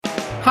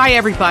Hi,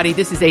 everybody.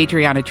 This is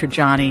Adriana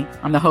Trajani.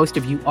 I'm the host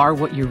of You Are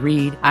What You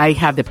Read. I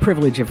have the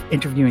privilege of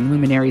interviewing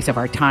luminaries of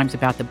our times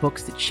about the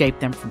books that shaped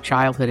them from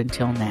childhood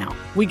until now.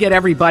 We get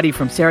everybody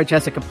from Sarah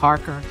Jessica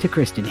Parker to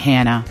Kristen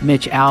Hanna,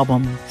 Mitch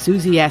Albom,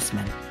 Susie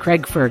Essman,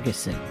 Craig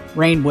Ferguson,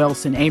 Rainn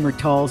Wilson, Amor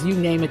Tolls, you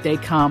name it, they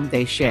come,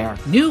 they share.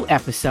 New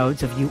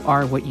episodes of You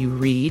Are What You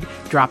Read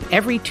drop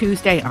every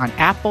Tuesday on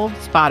Apple,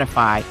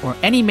 Spotify, or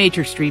any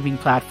major streaming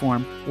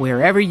platform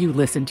wherever you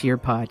listen to your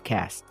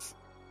podcasts.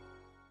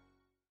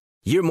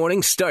 Your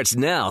morning starts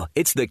now.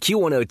 It's the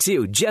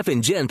Q102 Jeff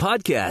and Jen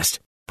podcast,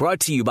 brought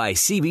to you by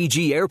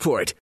CBG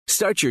Airport.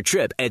 Start your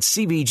trip at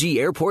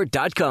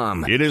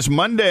CBGAirport.com. It is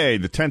Monday,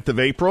 the 10th of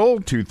April,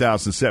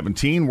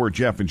 2017. We're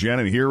Jeff and Jen,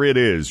 and here it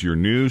is, your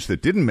news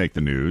that didn't make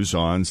the news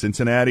on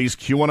Cincinnati's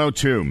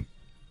Q102.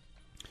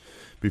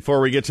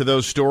 Before we get to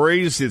those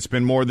stories, it's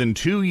been more than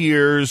 2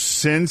 years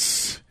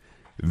since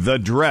the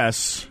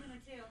dress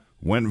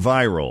went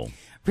viral.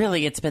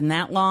 Really, it's been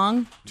that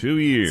long? 2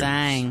 years.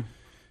 Dang.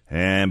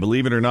 And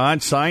believe it or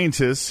not,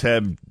 scientists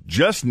have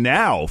just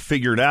now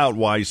figured out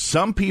why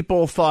some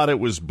people thought it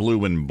was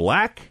blue and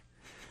black,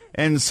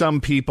 and some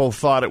people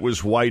thought it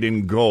was white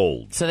and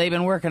gold. So they've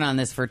been working on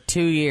this for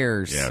 2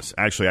 years. Yes.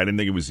 Actually, I didn't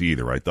think it was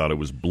either. I thought it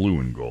was blue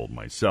and gold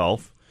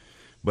myself.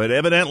 But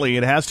evidently,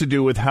 it has to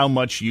do with how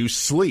much you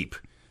sleep.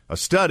 A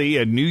study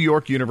at New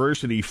York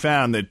University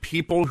found that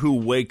people who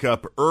wake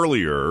up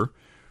earlier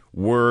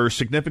were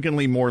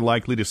significantly more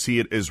likely to see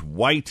it as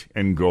white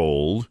and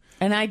gold.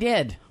 And I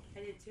did.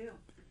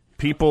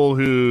 People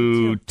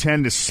who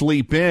tend to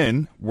sleep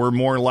in were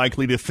more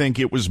likely to think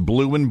it was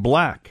blue and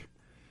black.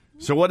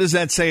 So what does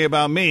that say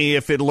about me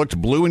if it looked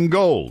blue and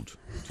gold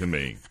to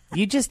me?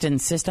 You just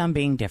insist on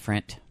being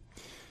different.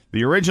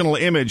 The original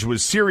image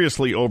was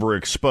seriously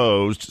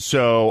overexposed,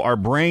 so our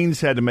brains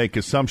had to make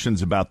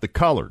assumptions about the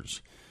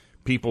colors.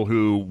 People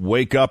who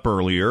wake up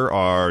earlier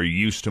are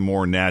used to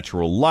more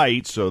natural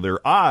light, so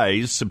their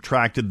eyes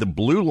subtracted the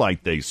blue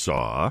light they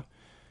saw.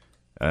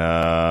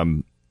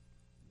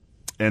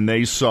 And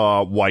they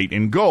saw white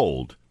and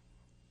gold.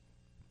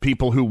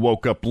 People who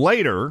woke up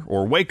later,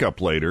 or wake up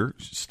later,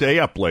 stay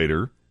up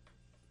later,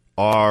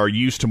 are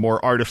used to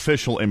more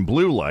artificial and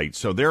blue light,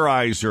 so their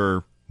eyes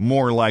are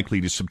more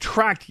likely to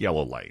subtract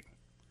yellow light,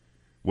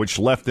 which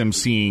left them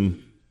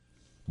seeing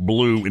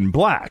blue and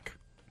black.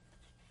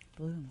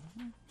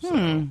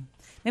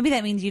 Maybe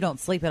that means you don't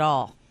sleep at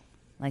all.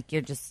 Like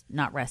you're just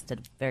not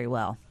rested very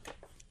well.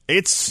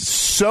 It's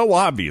so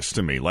obvious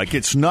to me. Like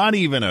it's not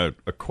even a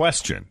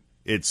question.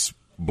 It's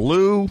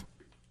blue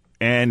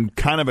and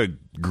kind of a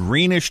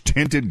greenish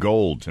tinted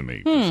gold to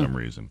me for some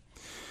reason.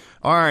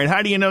 All right,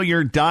 how do you know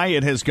your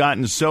diet has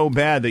gotten so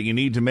bad that you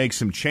need to make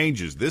some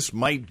changes? This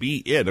might be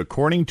it.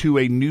 According to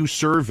a new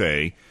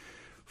survey,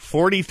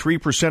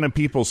 43% of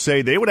people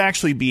say they would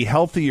actually be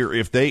healthier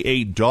if they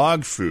ate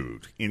dog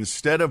food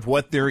instead of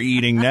what they're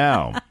eating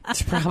now.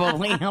 It's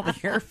probably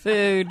healthier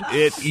food.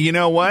 You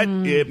know what?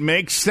 It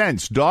makes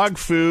sense. Dog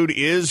food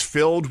is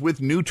filled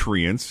with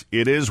nutrients.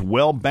 It is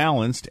well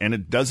balanced, and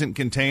it doesn't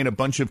contain a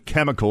bunch of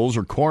chemicals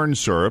or corn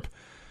syrup.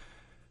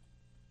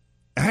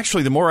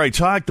 Actually, the more I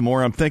talk, the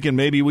more I'm thinking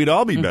maybe we'd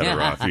all be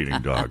better off eating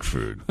dog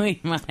food. We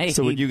might.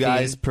 So would you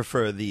guys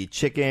prefer the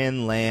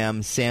chicken,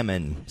 lamb,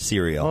 salmon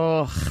cereal?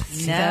 Oh,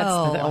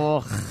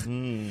 No.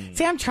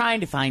 See, I'm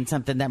trying to find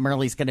something that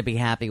Merle's going to be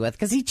happy with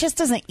because he just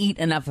doesn't eat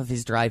enough of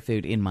his dry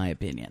food, in my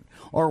opinion,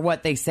 or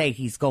what they say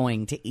he's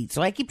going to eat.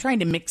 So I keep trying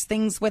to mix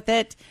things with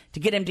it to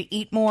get him to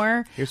eat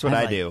more. Here's what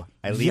I do.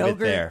 I leave yogurt. it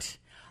there.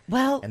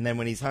 Well, And then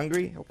when he's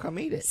hungry, he'll come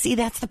eat it. see,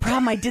 that's the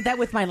problem. I did that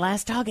with my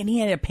last dog, and he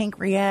had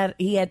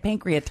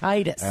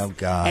pancreatitis. Oh,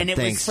 God. And it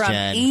Thanks, was from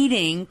Jen.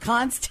 eating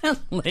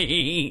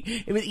constantly.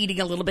 It was eating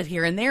a little bit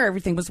here and there.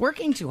 Everything was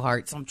working too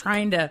hard, so I'm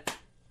trying to.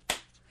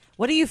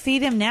 What do you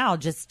feed him now?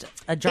 Just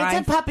a dry.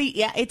 It's a puppy.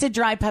 Yeah, it's a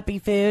dry puppy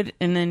food,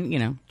 and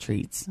then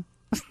treats.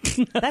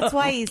 That's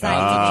why he's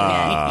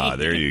not eating it.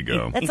 There you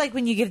go. That's like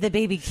when you give the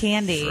baby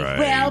candy. Right.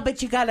 Well,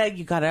 but you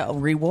gotta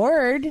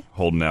reward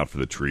Holding out for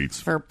the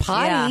treats. for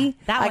potty. Yeah,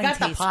 that I one got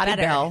the tastes potty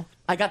better. bell.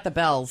 I got the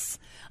bells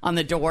on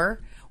the door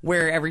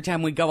where every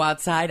time we go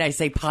outside, I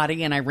say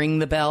potty and I ring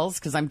the bells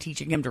because I'm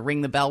teaching him to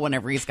ring the bell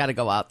whenever he's got to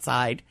go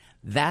outside.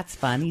 That's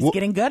fun. He's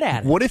getting good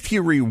at it. What if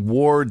you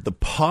reward the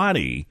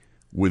potty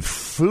with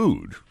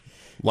food?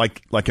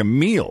 Like a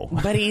meal.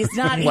 But he's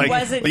not. He Like,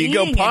 wasn't when you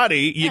go eating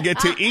potty, you get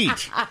to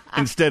eat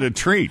instead of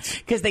treats.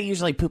 because they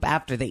usually poop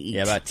after they eat.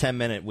 Yeah, about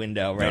 10-minute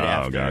window right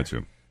after.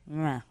 Gotcha.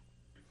 Yeah.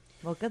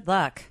 Well, good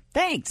luck.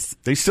 Thanks.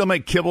 They still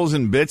make kibbles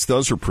and bits.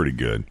 Those are pretty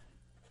good.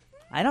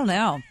 I don't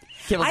know.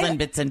 Kibbles and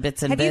bits and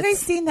bits and Have bits. you guys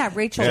seen that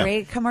Rachel Yeah.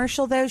 Ray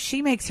commercial, though?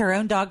 She makes her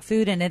own dog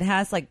food, and it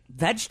has, like,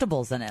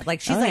 vegetables in it. Like,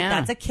 she's Oh, like, yeah.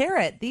 that's a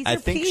carrot. These I are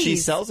think peas. she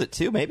sells it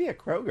too. Maybe at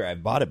Kroger. I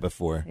bought it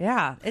before.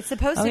 Yeah. It's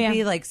supposed Oh, to yeah.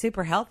 be, like,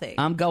 super healthy.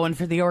 I'm going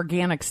for the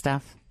organic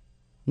stuff.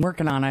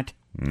 Working on it.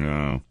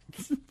 No.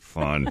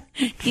 Fun.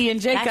 He and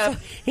Jacob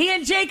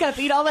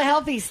eat all the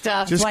healthy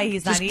stuff. Just, why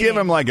he's not just eating. give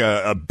him like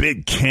a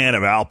big can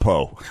of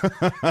Alpo.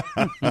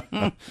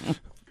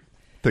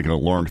 Thinking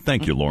of Lauren.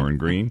 Thank you, Lauren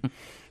Green.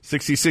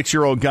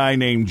 66-year-old guy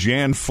named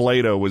Jan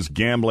Flato was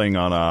gambling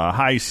on a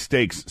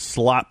high-stakes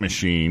slot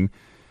machine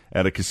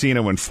at a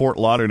casino in Fort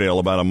Lauderdale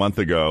about a month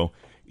ago.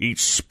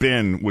 Each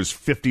spin was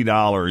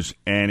 $50,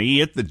 and he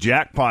hit the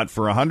jackpot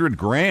for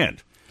 $100,000.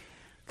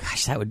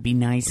 Gosh, that would be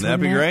nice.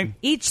 That'd be great.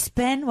 Each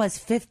spin was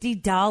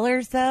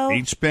 $50, though.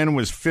 Each spin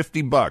was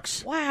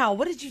 $50. Wow,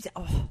 what did you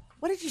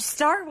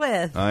start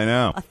with? I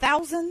know.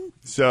 1,000?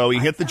 So he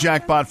hit the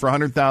jackpot for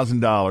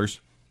 $100,000,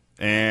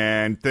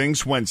 and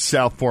things went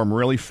south for him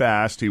really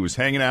fast. He was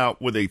hanging out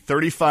with a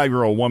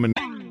 35-year-old woman.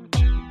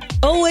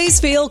 Always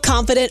feel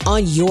confident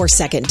on your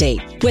second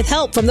date. With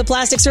help from the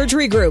Plastic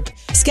Surgery Group.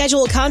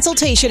 Schedule a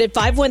consultation at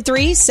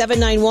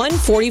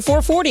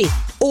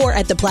 513-791-4440 or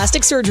at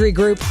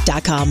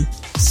theplasticsurgerygroup.com.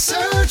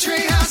 Surgery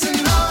has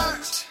an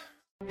art.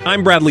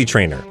 I'm Bradley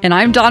Trainer. And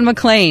I'm Don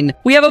McClain.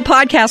 We have a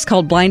podcast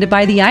called Blinded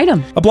by the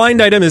Item. A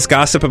blind item is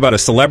gossip about a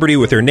celebrity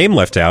with their name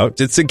left out.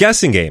 It's a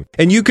guessing game,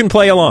 and you can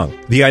play along.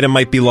 The item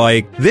might be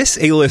like, this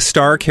A-list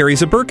star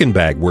carries a Birkin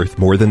bag worth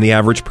more than the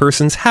average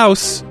person's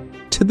house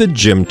to the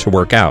gym to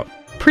work out.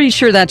 Pretty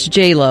sure that's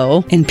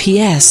J-Lo. And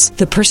P.S.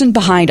 the person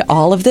behind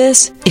all of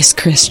this is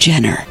Kris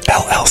Jenner,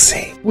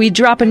 LLC. We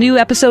drop a new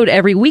episode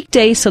every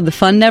weekday so the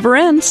fun never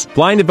ends.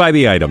 Blinded by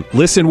the Item.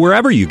 Listen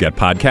wherever you get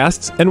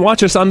podcasts and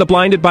watch us on the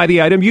Blinded by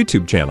the Item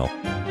YouTube channel.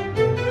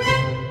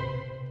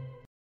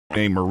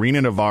 Named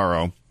Marina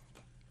Navarro.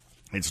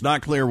 It's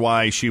not clear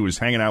why she was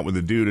hanging out with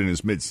a dude in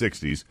his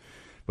mid-60s,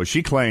 but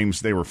she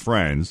claims they were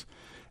friends.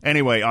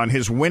 Anyway, on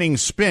his winning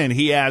spin,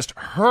 he asked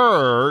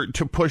her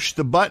to push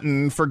the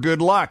button for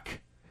good luck.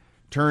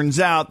 Turns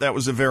out that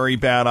was a very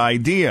bad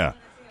idea.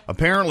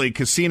 Apparently,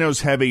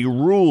 casinos have a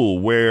rule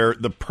where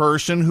the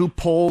person who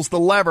pulls the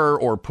lever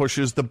or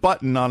pushes the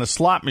button on a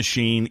slot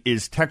machine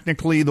is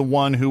technically the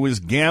one who is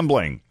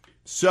gambling.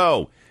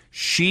 So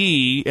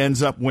she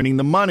ends up winning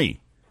the money,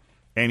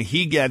 and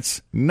he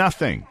gets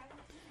nothing.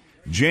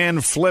 Jan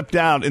flipped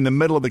out in the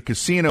middle of the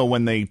casino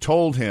when they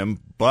told him,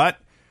 but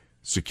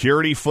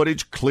security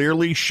footage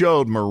clearly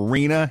showed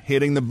Marina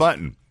hitting the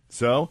button.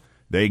 So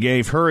they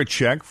gave her a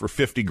check for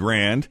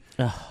 $50,000,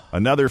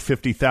 another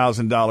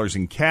 $50,000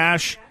 in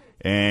cash,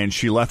 and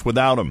she left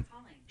without him.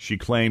 She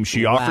claimed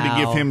she offered to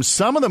give him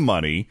some of the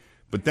money,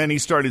 but then he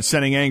started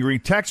sending angry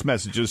text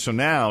messages. So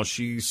now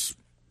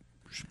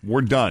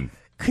we're done.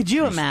 Could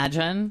you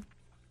imagine?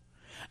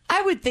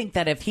 I would think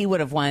that if he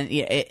would have won,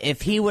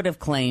 if he would have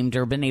claimed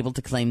or been able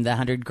to claim the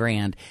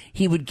 $100,000,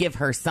 he would give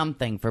her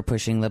something for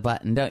pushing the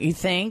button. Don't you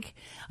think?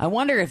 I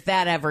wonder if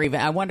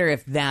I wonder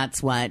if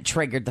that's what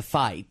triggered the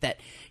fight. That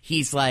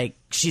she's like,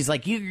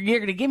 you're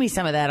going to give me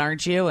some of that,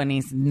 aren't you? And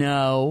he's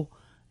no.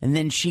 And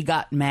then she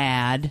got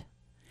mad.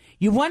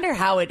 You wonder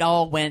how it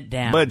all went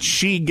down. But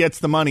she gets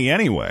the money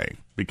anyway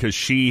because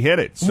she hit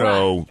it.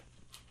 So,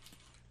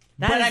 right.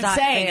 But I'm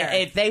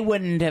saying if they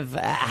wouldn't have,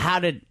 how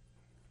did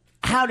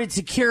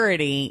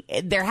security?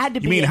 There had to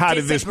be. You mean, how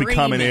did this disagreement.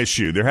 become an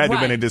issue? There had to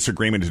have been a Right.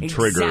 disagreement to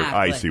trigger. Exactly.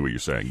 I see what you're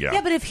saying. Yeah.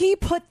 Yeah, but if he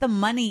put the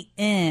money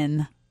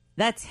in,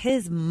 that's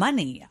his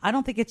money. I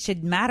don't think it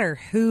should matter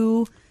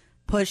who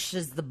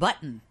pushes the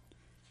button.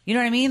 You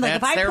know what I mean?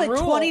 Like That's if I their put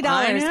rule. $20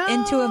 I know.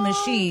 into a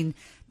machine,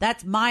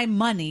 that's my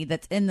money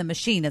that's in the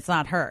machine. It's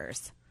not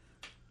hers.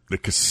 The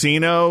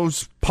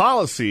casino's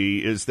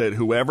policy is that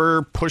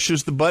whoever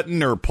pushes the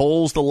button or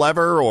pulls the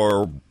lever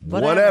or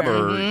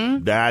whatever,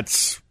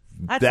 that's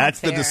not the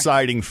fair.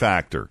 deciding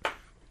factor.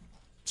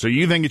 So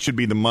you think it should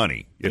be the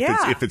money.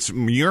 If it's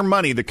your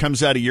money that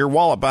comes out of your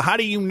wallet. But how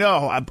do you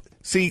know?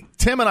 See,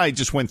 Tim and I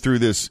just went through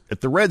this at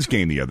the Reds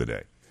game the other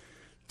day.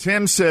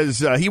 Tim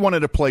says he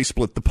wanted to play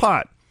Split the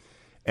Pot,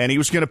 and he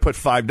was going to put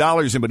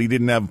 $5 in, but he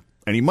didn't have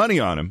any money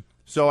on him.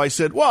 So I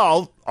said,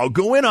 well, I'll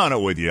go in on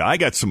it with you. I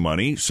got some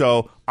money.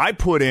 So I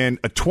put in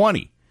a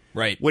 20.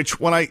 Right. Which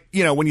when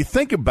you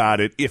think about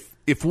it,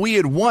 if we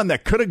had won,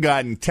 that could have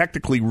gotten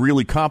technically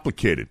really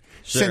complicated.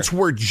 Sure. Since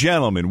we're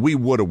gentlemen, we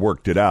would have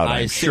worked it out, I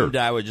I'm sure. assumed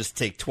I would just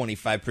take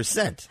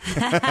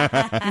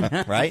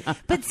 25%. Right?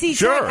 But see,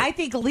 Sure. Jack, I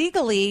think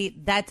legally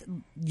that's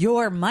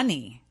your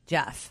money,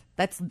 Jeff.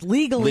 That's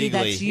legally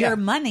that's your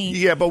money.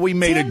 Yeah, but we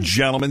made a Tim's-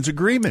 gentleman's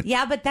agreement.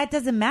 Yeah, but that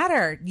doesn't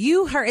matter.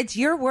 You heard it's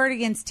your word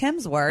against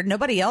Tim's word.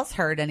 Nobody else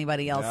heard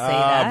anybody else say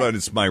that. But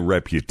it's my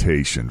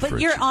reputation. But for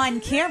you're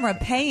on camera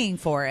paying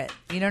for it.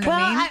 You know what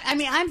I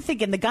mean? I'm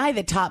thinking the guy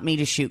that taught me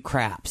to shoot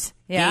craps.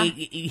 Yeah.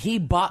 He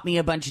bought me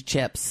a bunch of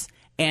chips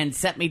and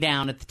set me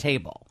down at the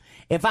table.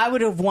 If I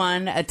would have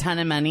won a ton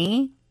of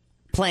money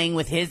playing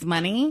with his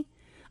money,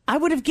 I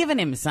would have given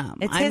him some.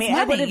 It's I his mean, I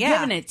would money, have yeah.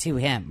 given it to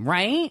him,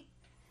 right?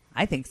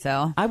 I think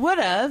so. I would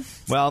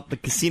have. Well, the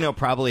casino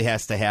probably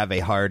has to have a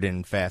hard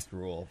and fast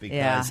rule because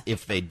Yeah.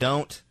 if they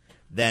don't,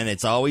 then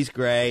it's always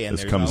gray and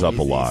This there's comes up always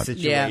a lot. these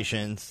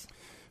situations.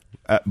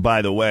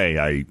 By the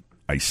way,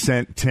 I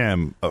sent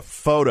Tim a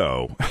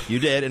photo You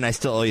did, and I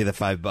still owe you the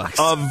 $5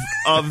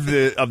 of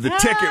the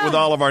ticket with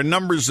all of our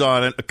numbers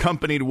on it,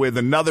 accompanied with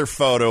another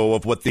photo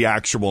of what the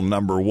actual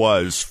number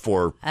was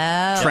for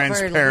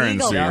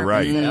transparency. for legal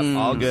Right? Yep,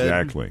 all good.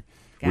 Exactly.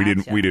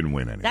 Gotcha. We didn't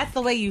win any. That's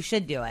the way you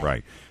should do it.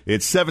 Right.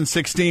 It's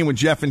 7:16 with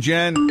Jeff and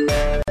Jen.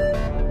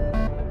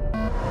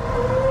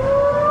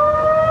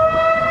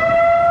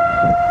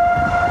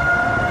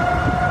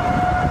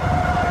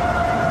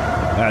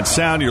 That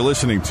sound you're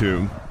listening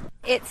to,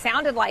 It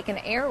sounded like an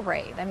air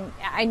raid.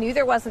 I knew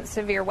there wasn't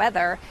severe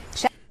weather.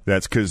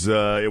 that's because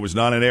it was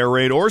not an air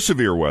raid or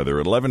severe weather.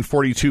 At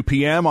 11:42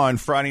 p.m. on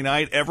Friday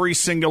night, every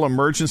single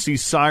emergency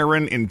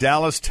siren in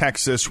Dallas,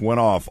 Texas went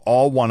off,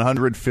 all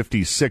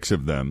 156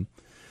 of them.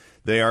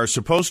 They are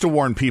supposed to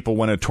warn people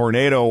when a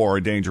tornado or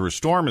a dangerous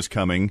storm is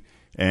coming,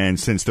 and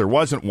since there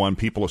wasn't one,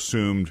 people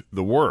assumed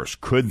the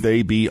worst. Could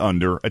they be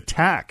under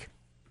attack?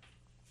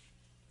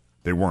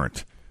 They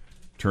weren't.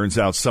 Turns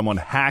out someone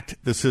hacked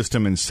the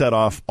system and set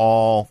off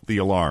all the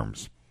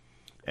alarms.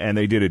 And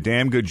they did a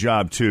damn good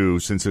job, too,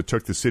 since it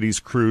took the city's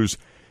crews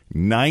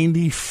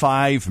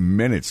 95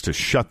 minutes to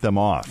shut them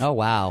off. Oh,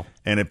 wow.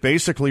 And it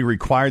basically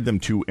required them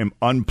to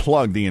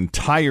unplug the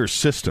entire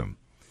system.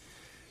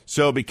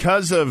 So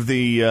because of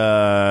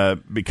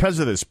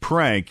this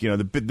prank,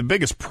 the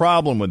biggest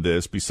problem with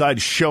this,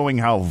 besides showing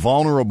how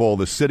vulnerable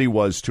the city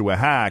was to a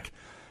hack,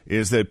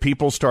 is that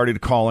people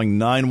started calling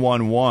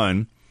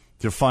 911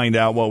 to find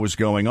out what was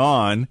going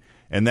on,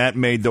 and that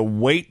made the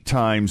wait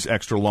times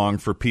extra long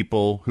for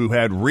people who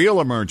had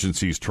real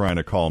emergencies trying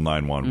to call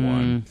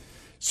 911.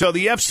 So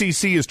the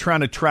FCC is trying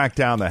to track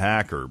down the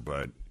hacker,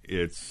 but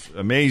it's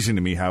amazing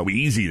to me how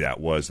easy that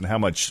was and how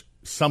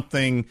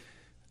something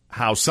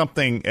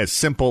as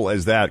simple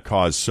as that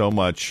caused so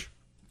much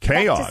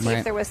chaos. To see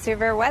if there was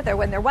severe weather.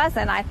 When there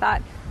wasn't, I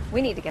thought,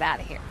 we need to get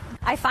out of here.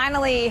 I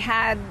finally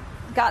had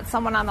got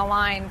someone on the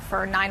line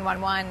for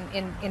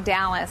 911 in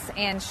Dallas,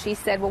 and she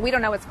said, well, we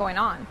don't know what's going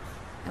on.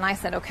 And I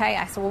said, okay.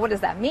 I said, well, what does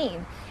that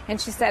mean?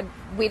 And she said,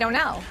 we don't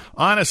know.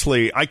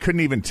 Honestly, I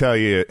couldn't even tell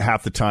you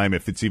half the time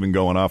if it's even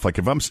going off. Like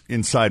if I'm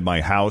inside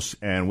my house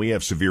and we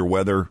have severe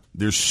weather,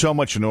 there's so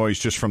much noise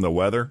just from the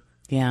weather.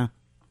 Yeah.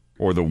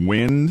 Or the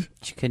wind.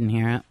 You couldn't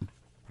hear it.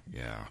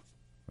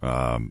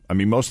 Yeah.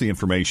 Most of the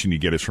information you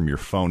get is from your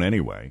phone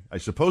anyway. I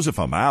suppose if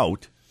I'm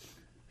out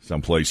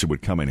someplace, it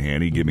would come in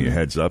handy, give me a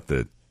heads up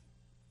that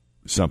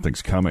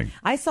something's coming.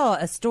 I saw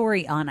a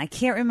story on, I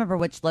can't remember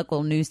which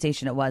local news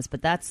station it was,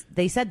 but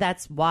they said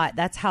that's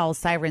how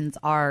sirens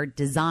are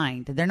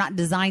designed. They're not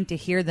designed to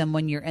hear them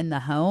when you're in the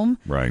home.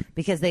 Right.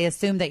 Because they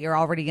assume that you're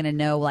already going to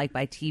know, like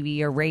by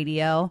TV or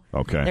radio.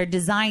 Okay. They're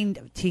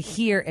designed to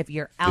hear if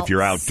you're outside. If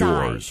you're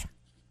outdoors.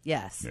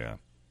 Yes. Yeah.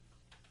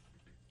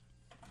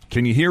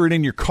 Can you hear it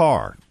in your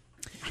car?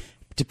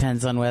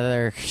 Depends on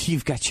whether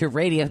you've got your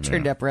radio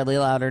turned up really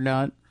loud or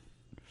not.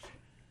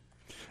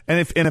 And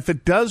if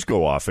it does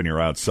go off and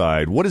you're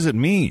outside, what does it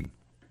mean?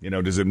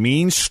 Does it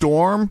mean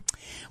storm?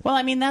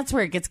 Well, that's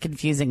where it gets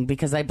confusing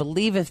because I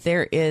believe if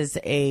there is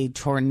a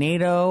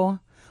tornado,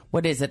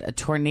 what is it? A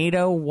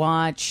tornado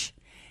watch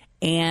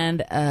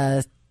and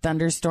a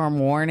thunderstorm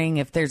warning.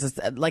 If there's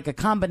a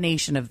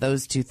combination of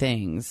those two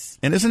things,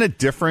 and isn't it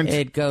different?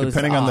 It goes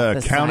depending on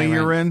the county siren.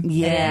 you're in.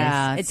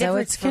 Yeah,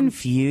 it's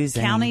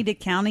confusing, county to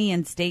county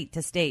and state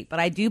to state. But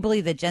I do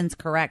believe that Jen's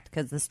correct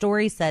because the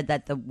story said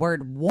that the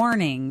word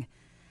warning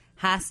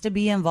has to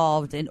be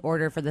involved in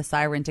order for the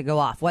siren to go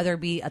off, whether it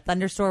be a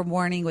thunderstorm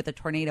warning with a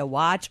tornado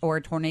watch or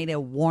a tornado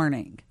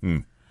warning.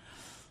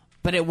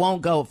 But it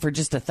won't go for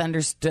just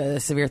a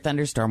severe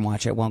thunderstorm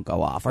watch. It won't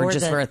go off, or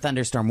just for a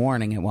thunderstorm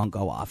warning. It won't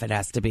go off. It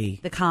has to be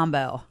the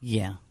combo.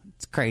 Yeah,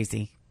 it's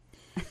crazy.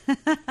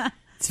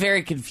 It's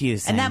very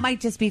confusing, and that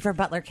might just be for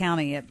Butler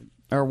County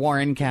or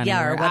Warren County,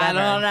 or whatever. I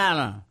don't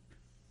know.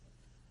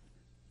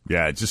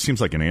 Yeah, it just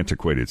seems like an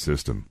antiquated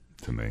system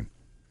to me.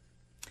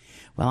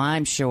 Well,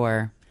 I'm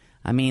sure.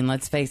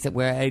 Let's face it,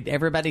 where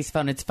everybody's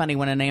phone, it's funny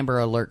when an Amber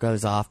Alert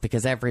goes off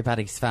because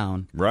everybody's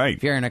phone. Right.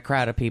 If you're in a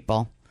crowd of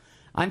people.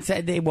 I'm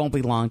saying it won't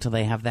be long till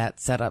they have that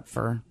set up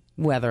for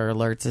weather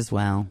alerts as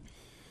well.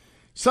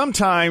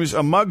 Sometimes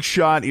a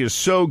mugshot is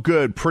so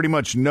good, pretty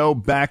much no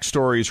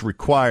backstory is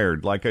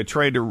required. Like I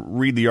tried to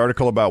read the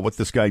article about what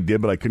this guy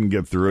did, but I couldn't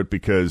get through it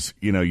because,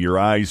 your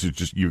eyes are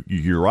just,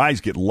 your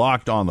eyes get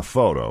locked on the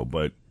photo.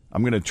 But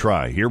I'm going to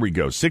try. Here we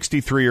go.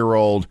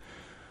 63-year-old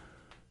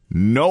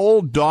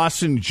Noel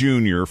Dawson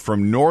Jr.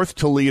 from North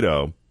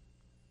Toledo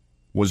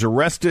was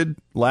arrested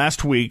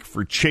last week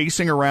for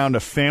chasing around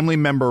a family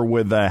member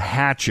with a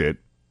hatchet,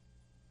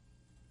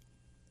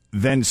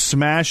 then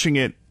smashing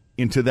it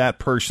into that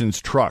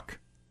person's truck.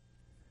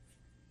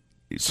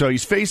 So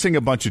he's facing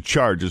a bunch of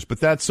charges, but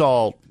that's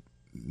all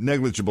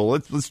negligible.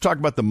 Let's talk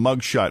about the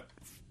mugshot.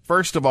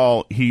 First of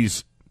all,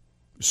 he's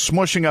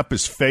smushing up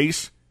his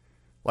face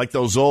like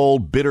those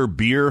old bitter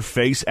beer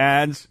face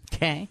ads.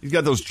 Okay. He's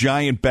got those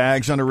giant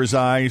bags under his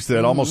eyes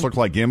that almost look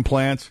like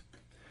implants.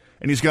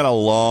 And he's got a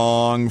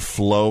long,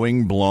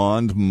 flowing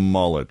blonde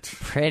mullet.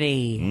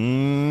 Pretty.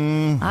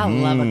 I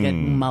love a good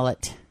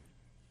mullet.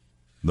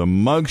 The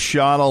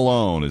mugshot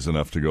alone is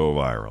enough to go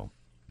viral.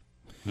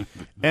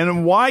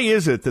 And why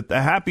is it that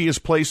the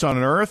happiest place on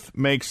earth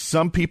makes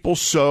some people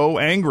so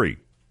angry?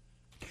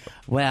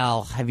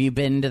 Well, have you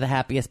been to the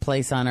happiest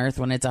place on earth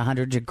when it's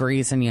 100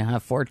 degrees and you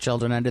have 4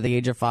 children under the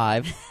age of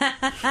 5?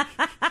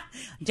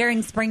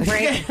 During spring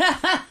break.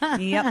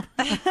 Yep.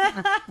 A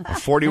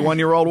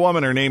 41-year-old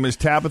woman. Her name is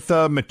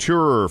Tabitha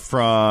Maturer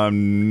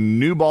from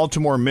New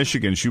Baltimore,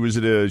 Michigan. She was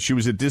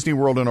at Disney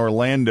World in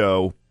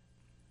Orlando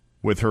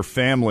with her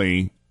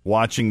family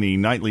watching the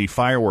nightly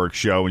fireworks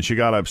show, and she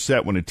got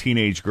upset when a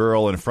teenage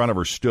girl in front of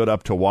her stood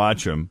up to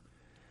watch them.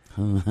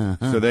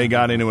 So they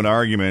got into an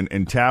argument,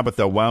 and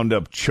Tabitha wound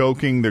up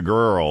choking the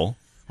girl.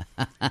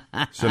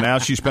 So now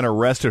she's been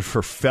arrested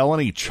for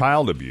felony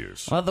child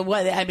abuse. Well,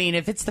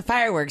 if it's the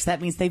fireworks, that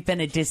means they've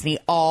been at Disney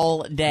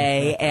all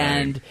day,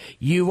 and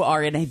you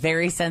are in a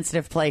very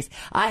sensitive place.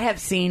 I have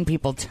seen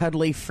people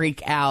totally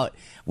freak out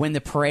when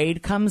the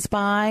parade comes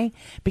by,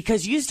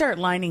 because you start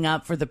lining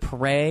up for the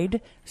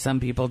parade, some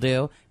people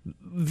do,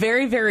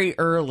 very, very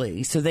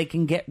early so they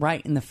can get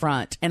right in the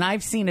front. And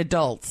I've seen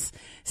adults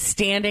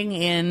standing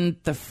in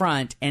the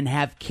front and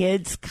have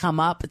kids come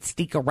up and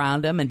sneak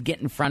around them and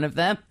get in front of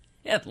them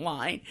in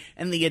line,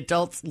 and the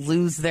adults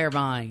lose their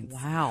minds.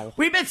 Wow.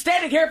 We've been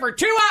standing here for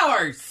 2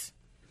 hours.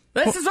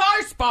 This is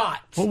our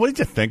spot. Well, what did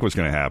you think was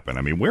going to happen?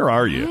 I mean, where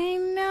are you? I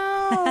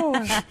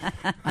know.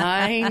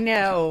 I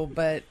know,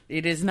 but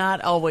it is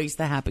not always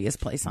the happiest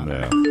place on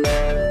earth.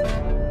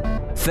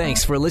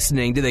 Thanks for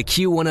listening to the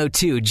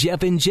Q102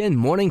 Jeff and Jen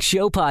Morning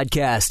Show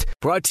podcast,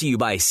 brought to you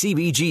by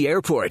CBG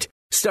Airport.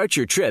 Start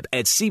your trip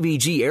at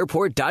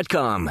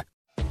CBGAirport.com.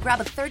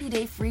 Grab a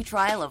 30-day free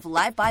trial of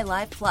Live by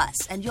Live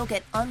Plus, and you'll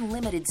get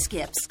unlimited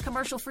skips,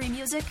 commercial-free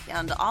music,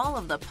 and all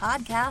of the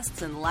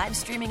podcasts and live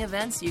streaming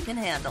events you can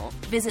handle.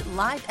 Visit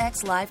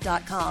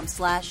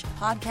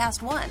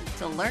livexlive.com/podcast1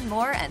 to learn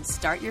more and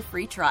start your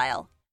free trial.